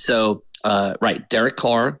 So, right, Derek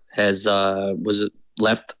Carr was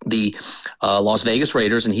left the Las Vegas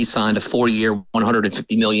Raiders, and he signed a 4-year,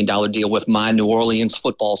 $150 million deal with my New Orleans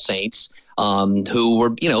Football Saints, who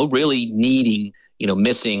were, really needing,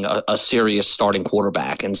 missing a serious starting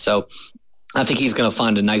quarterback, and so I think he's going to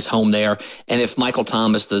find a nice home there. And if Michael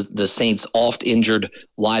Thomas, the Saints' oft-injured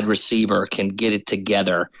wide receiver, can get it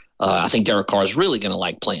together, I think Derek Carr is really going to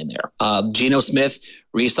like playing there. Geno Smith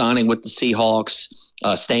re-signing with the Seahawks,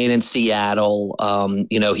 staying in Seattle.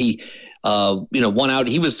 He won out.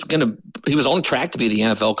 He was on track to be the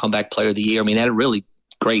NFL Comeback Player of the Year. I mean, had a really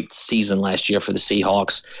great season last year for the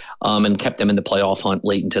Seahawks, and kept them in the playoff hunt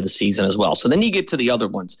late into the season as well. So then you get to the other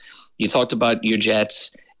ones. You talked about your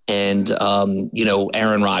Jets and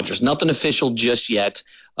Aaron Rodgers. Nothing official just yet,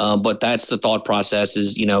 but that's the thought process.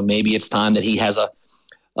 Is maybe it's time that he has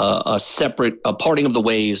a separate parting of the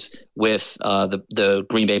ways with the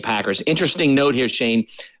Green Bay Packers. Interesting note here, Shane.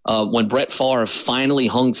 When Brett Favre finally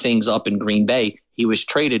hung things up in Green Bay, he was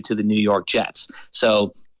traded to the New York Jets.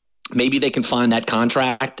 So maybe they can find that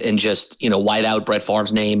contract and just white out Brett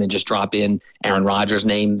Favre's name and just drop in Aaron Rodgers'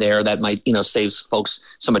 name there. That might save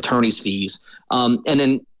folks some attorney's fees. And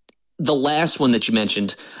then the last one that you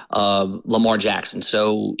mentioned, Lamar Jackson.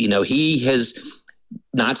 So, he has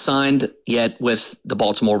not signed yet with the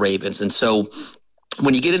Baltimore Ravens. And so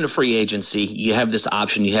when you get into free agency, you have this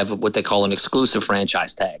option. You have what they call an exclusive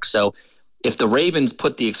franchise tag. So if the Ravens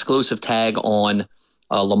put the exclusive tag on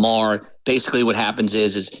Lamar, basically what happens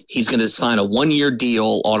is he's going to sign a 1-year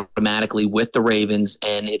deal automatically with the Ravens.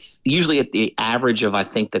 And it's usually at the average of, I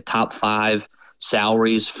think, the top 5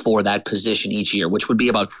 salaries for that position each year, which would be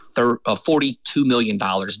about $42 million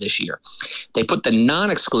this year. They put the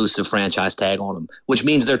non-exclusive franchise tag on him, which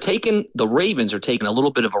means the Ravens are taking a little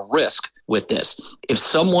bit of a risk with this. If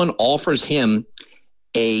someone offers him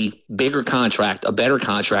a bigger contract, a better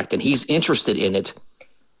contract, and he's interested in it,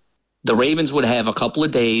 the Ravens would have a couple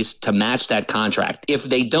of days to match that contract. If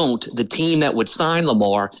they don't, the team that would sign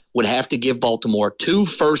Lamar would have to give Baltimore 2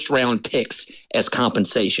 first-round picks as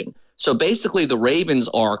compensation. So basically, the Ravens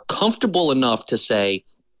are comfortable enough to say,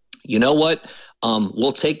 you know what,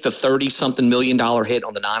 we'll take the $30-something million hit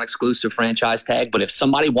on the non-exclusive franchise tag, but if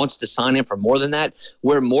somebody wants to sign him for more than that,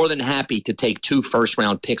 we're more than happy to take 2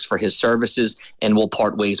 first-round picks for his services, and we'll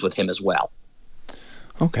part ways with him as well.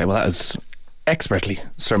 Okay, well, that is expertly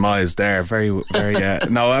surmised there. Very, very.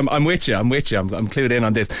 No, I'm with you. I'm clued in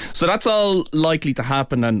on this. So that's all likely to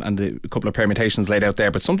happen, and a couple of permutations laid out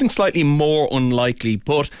there. But something slightly more unlikely,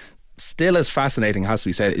 but still as fascinating, has to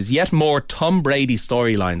be said, is yet more Tom Brady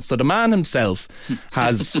storylines. So the man himself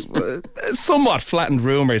has somewhat flattened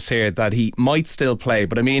rumours here that he might still play.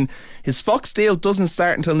 But I mean, his Fox deal doesn't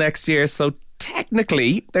start until next year, so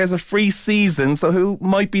technically there's a free season. So who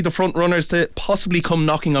might be the front runners to possibly come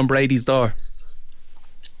knocking on Brady's door?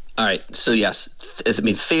 All right, so yes, I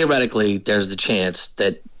mean, theoretically, there's the chance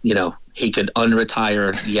that, you know, he could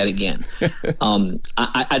unretire yet again.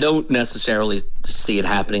 I don't necessarily see it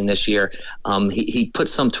happening this year. He put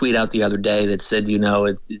some tweet out the other day that said, you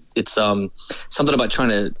know, it's something about trying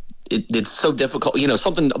to. It's so difficult, you know,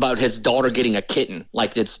 something about his daughter getting a kitten.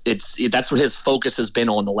 Like that's what his focus has been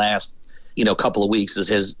on the last, you know, couple of weeks.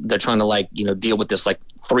 They're trying to, like, you know, deal with this like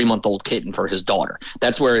 3-month-old kitten for his daughter.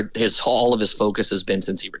 That's where all of his focus has been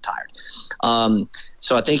since he retired.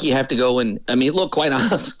 So I think you have to go and, I mean, look, quite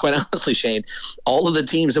honestly, Shane, all of the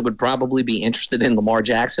teams that would probably be interested in Lamar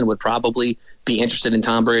Jackson would probably be interested in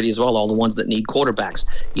Tom Brady as well. All the ones that need quarterbacks,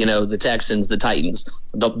 you know, the Texans, the Titans,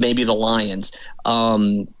 maybe the Lions.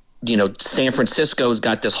 You know, San Francisco's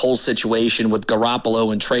got this whole situation with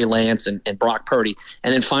Garoppolo and Trey Lance and Brock Purdy.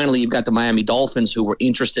 And then finally, you've got the Miami Dolphins, who were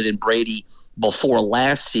interested in Brady before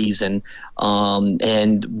last season.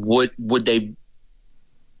 And would they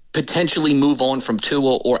potentially move on from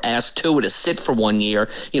Tua or ask Tua to sit for 1 year?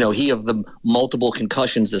 You know, he had the multiple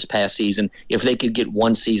concussions this past season. If they could get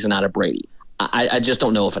 1 season out of Brady, I just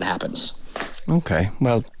don't know if it happens. Okay,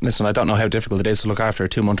 well, listen, I don't know how difficult it is to look after a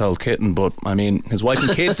 2-month-old kitten, but I mean, his wife and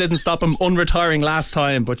kids didn't stop him unretiring last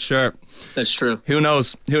time, but sure. That's true. Who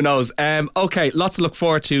knows? Okay, lots to look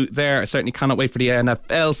forward to there. I certainly cannot wait for the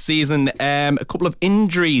NFL season. A couple of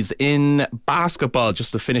injuries in basketball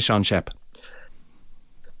just to finish on, Shep.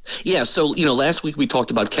 Yeah, so, you know, last week we talked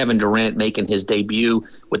about Kevin Durant making his debut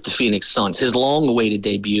with the Phoenix Suns, his long-awaited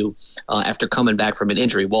debut after coming back from an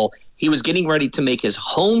injury. Well, he was getting ready to make his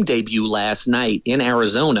home debut last night in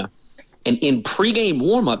Arizona, and in pregame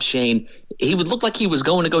warm-up, Shane, he would look like he was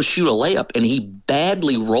going to go shoot a layup, and he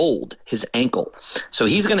badly rolled his ankle. So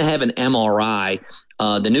he's going to have an MRI.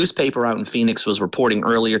 The newspaper out in Phoenix was reporting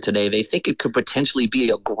earlier today they think it could potentially be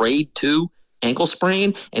a grade 2 ankle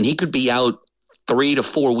sprain, and he could be out 3 to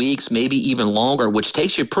 4 weeks, maybe even longer, which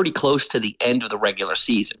takes you pretty close to the end of the regular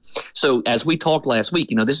season. So as we talked last week,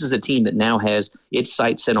 you know, this is a team that now has its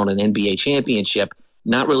sights set on an NBA championship.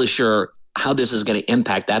 Not really sure how this is going to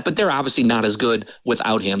impact that, but they're obviously not as good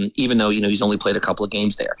without him, even though, you know, he's only played a couple of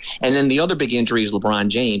games there. And then the other big injury is LeBron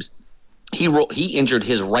James. He injured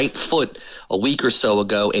his right foot a week or so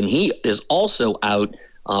ago, and he is also out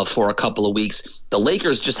for a couple of weeks. The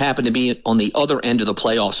Lakers just happen to be on the other end of the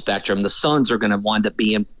playoff spectrum. The Suns are going to wind up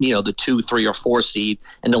being, you know, the 2, 3, or 4 seed,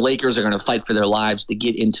 and the Lakers are going to fight for their lives to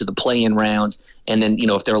get into the play-in rounds. And then, you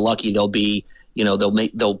know, if they're lucky, they'll be, you know,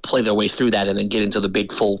 they'll play their way through that and then get into the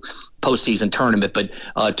big full postseason tournament. But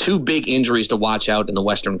 2 big injuries to watch out in the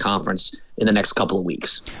Western Conference in the next couple of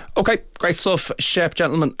weeks. Okay, great stuff, Shep.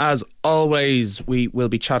 Gentlemen, as always, we will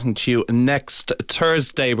be chatting to you next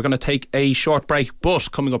Thursday. We're going to take a short break,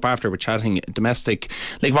 but coming up after, we're chatting domestic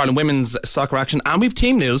League of Ireland women's soccer action, and we've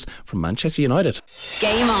team news from Manchester United.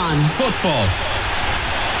 Game on. Football.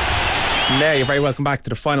 Now, you're very welcome back to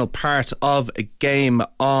the final part of a Game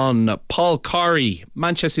On. Paul Corey,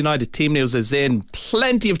 Manchester United team news is in.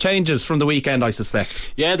 Plenty of changes from the weekend, I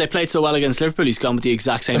suspect. Yeah, they played so well against Liverpool, he's gone with the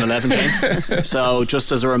exact same 11 game. So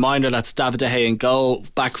just as a reminder, that's David De Gea in goal,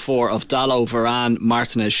 back 4 of Dalot, Varane,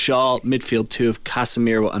 Martinez, Shaw, midfield 2 of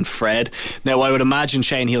Casemiro and Fred. Now I would imagine,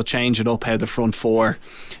 Shane, he'll change it up how the front 4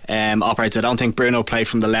 operates. I don't think Bruno played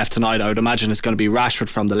from the left tonight. I would imagine it's going to be Rashford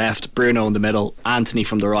from the left, Bruno in the middle, Anthony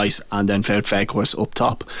from the right, and then Wout Weghorst up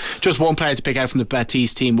top. Just one player to pick out from the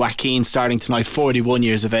Betis team, Joaquin, starting tonight, 41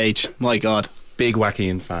 years of age. My God. Big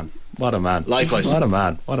Joaquin fan. What a man. Likewise. What a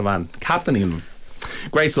man. Captaining him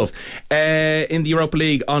Great stuff. In the Europa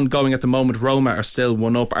League ongoing at the moment, Roma are still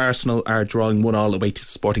 1-up. Arsenal are drawing 1-1 away to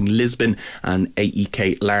Sporting Lisbon, and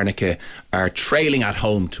AEK Larnaca are trailing at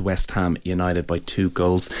home to West Ham United by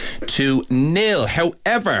 2-0.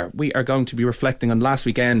 However, we are going to be reflecting on last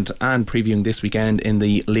weekend and previewing this weekend in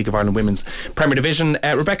the League of Ireland Women's Premier Division.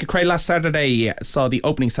 Rebecca Cray last Saturday saw the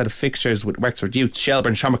opening set of fixtures with Wexford Youth,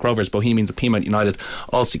 Shelbourne, Shamrock Rovers, Bohemians and Peamount United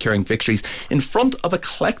all securing victories in front of a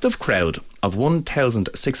collective crowd of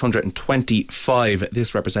 1,625.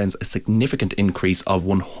 This represents a significant increase of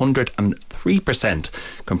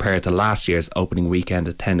 103% compared to last year's opening weekend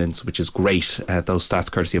attendance, which is great. Those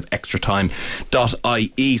stats courtesy of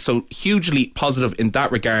extratime.ie. So hugely positive in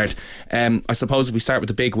that regard. I suppose if we start with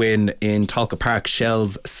the big win in Talca Park,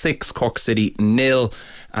 Shells 6, Cork City 0.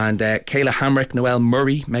 And Kayla Hamrick, Noelle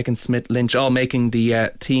Murray, Megan Smith-Lynch all making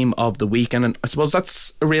the team of the weekend. And I suppose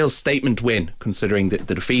that's a real statement win, considering the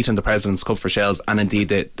defeat in the President's Cup for Shells, and indeed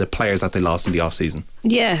the players that they lost in the off-season.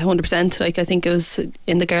 Yeah, 100%. Like, I think it was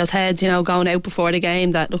in the girls' heads, going out before the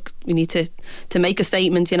game that, look, we need to make a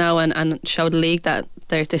statement, and show the league that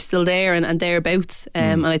they're still there and thereabouts.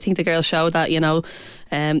 And I think the girls showed that,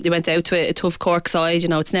 they went out to a tough Cork side.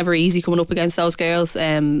 It's never easy coming up against those girls.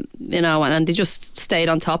 And they just stayed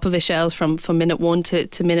on top of it, Shells, from minute 1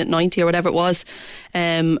 to minute 90 or whatever it was.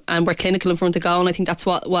 And we're clinical in front of goal, and I think that's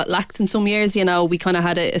what lacked in some years. We kind of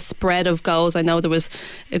had a spread of goals. I know there was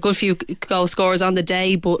a good few goal scorers on the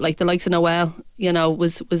day, but like the likes of Noelle,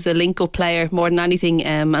 was a link-up player more than anything,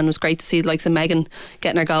 and it was great to see the likes of Megan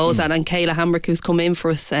getting her goals, and Kayla Hamrick, who's come in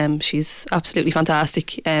for us. She's absolutely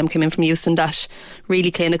fantastic. Came in from Houston Dash,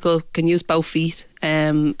 really clinical, can use both feet,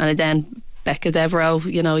 and then Becca Devereaux,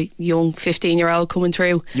 young 15-year-old coming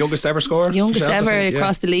through. Youngest ever scorer? Youngest ever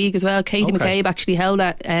across the league as well. Katie McCabe actually held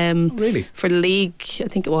that really? For the league, I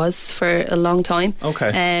think it was, for a long time.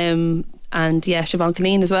 Okay. And Siobhan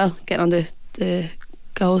Colleen as well, getting on the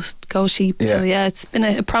goal sheet. Yeah. So it's been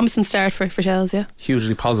a promising start for Shells.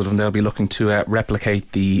 Hugely positive, and they'll be looking to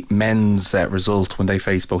replicate the men's result when they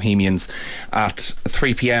face Bohemians at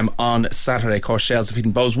 3pm on Saturday. Of course, Shells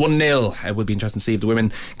defeating Bows 1-0. It will be interesting to see if the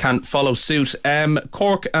women can follow suit.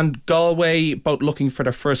 Cork and Galway both looking for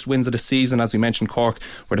their first wins of the season. As we mentioned, Cork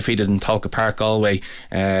were defeated in Talca Park. Galway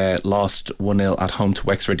lost 1-0 at home to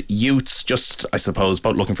Wexford Youths. Just, I suppose,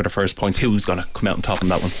 both looking for their first points. Who's going to come out on top in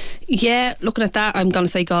that one? Yeah, looking at that, I'm going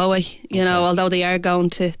to say Galway. Although they are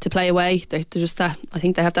going to play away, they're just that. I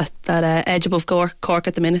think they have that edge above Cork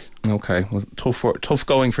at the minute. Okay, well, tough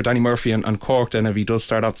going for Danny Murphy and Cork then, if he does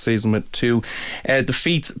start off the season with 2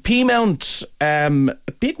 defeats. Peamount, a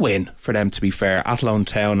big win for them, to be fair, Athlone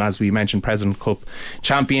Town, as we mentioned, President Cup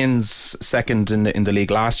champions, second in the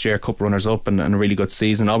league last year, cup runners up, and a really good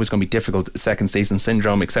season. Always going to be difficult, second season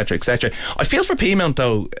syndrome, etc. etc. I feel for Peamount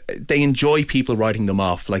though, they enjoy people writing them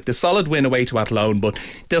off. Like the solid win away to Athlone, but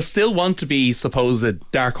they'll still want to be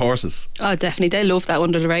supposed dark horses. Oh, definitely. They love that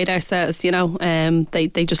under the radar status.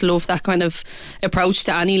 They just love that kind of approach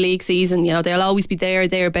to any league season. They'll always be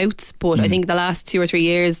thereabouts, but I think the last 2 or 3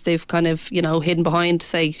 years they've kind of hidden behind,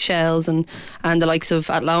 say, Shells and the likes of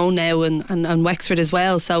Athlone now and Wexford as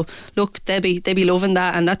well. So look, they'll be loving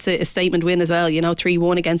that, and that's a statement win as well.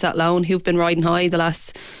 3-1 against Athlone, who've been riding high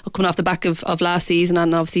coming off the back of last season,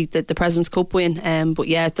 and obviously the President's Cup win. But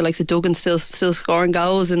the likes of Duggan still scoring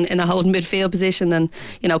goals in a holding midfield position, and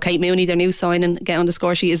Kate Mooney, their new signing, getting on the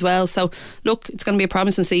score sheet as well. So look, it's going to be a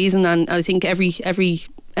promising season, and I think every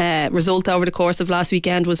result over the course of last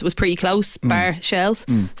weekend was pretty close, bar Shells.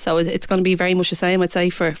 So it's going to be very much the same, I'd say,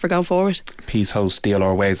 for going forward. Pease host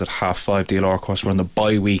DLR Waves at 5:30. DLR, of course, were on the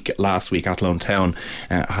bye week last week. Athlone Town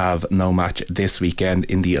have no match this weekend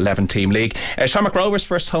in the 11-team league. Shamrock Rovers'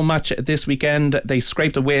 first home match this weekend. They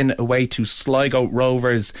scraped a win away to Sligo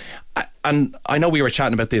Rovers. And I know we were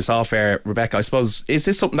chatting about this off air, Rebecca. I suppose, is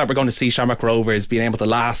this something that we're going to see Shamrock Rovers being able to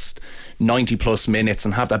last 90 plus minutes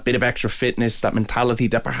and have that bit of extra fitness, that mentality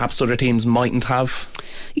that perhaps other teams mightn't have?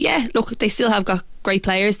 Yeah, look, they still have got great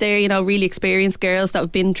players there, really experienced girls that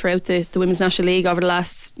have been throughout the Women's National League over the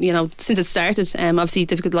last, since it started. Obviously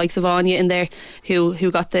they've got the likes of Anya in there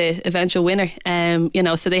who got the eventual winner.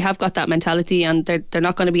 So they have got that mentality, and they're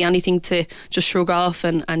not going to be anything to just shrug off,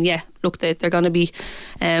 and look, they're going to be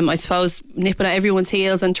I suppose nipping at everyone's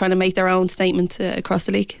heels and trying to make their own statement across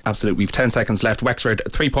the league. Absolutely. We've 10 seconds left. Wexford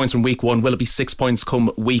 3 points from week 1. Will it be 6 points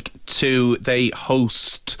come week 2? They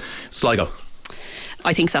host Sligo.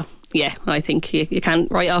 I think so. Yeah, I think you can't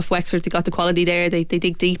write off Wexford. They got the quality there. They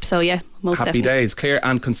dig deep. So yeah, most Happy definitely. days. Clear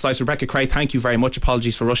and concise. Rebecca Cray, thank you very much.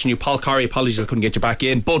 Apologies for rushing you. Paul Corey, apologies I couldn't get you back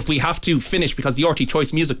in, but we have to finish because the RT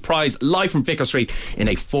Choice Music Prize live from Vicar Street in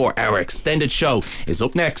a 4-hour extended show is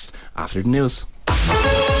up next after the news.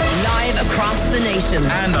 Live across the nation.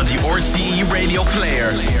 And on the RTE radio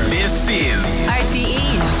player. This is RTE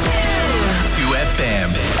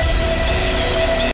 2FM.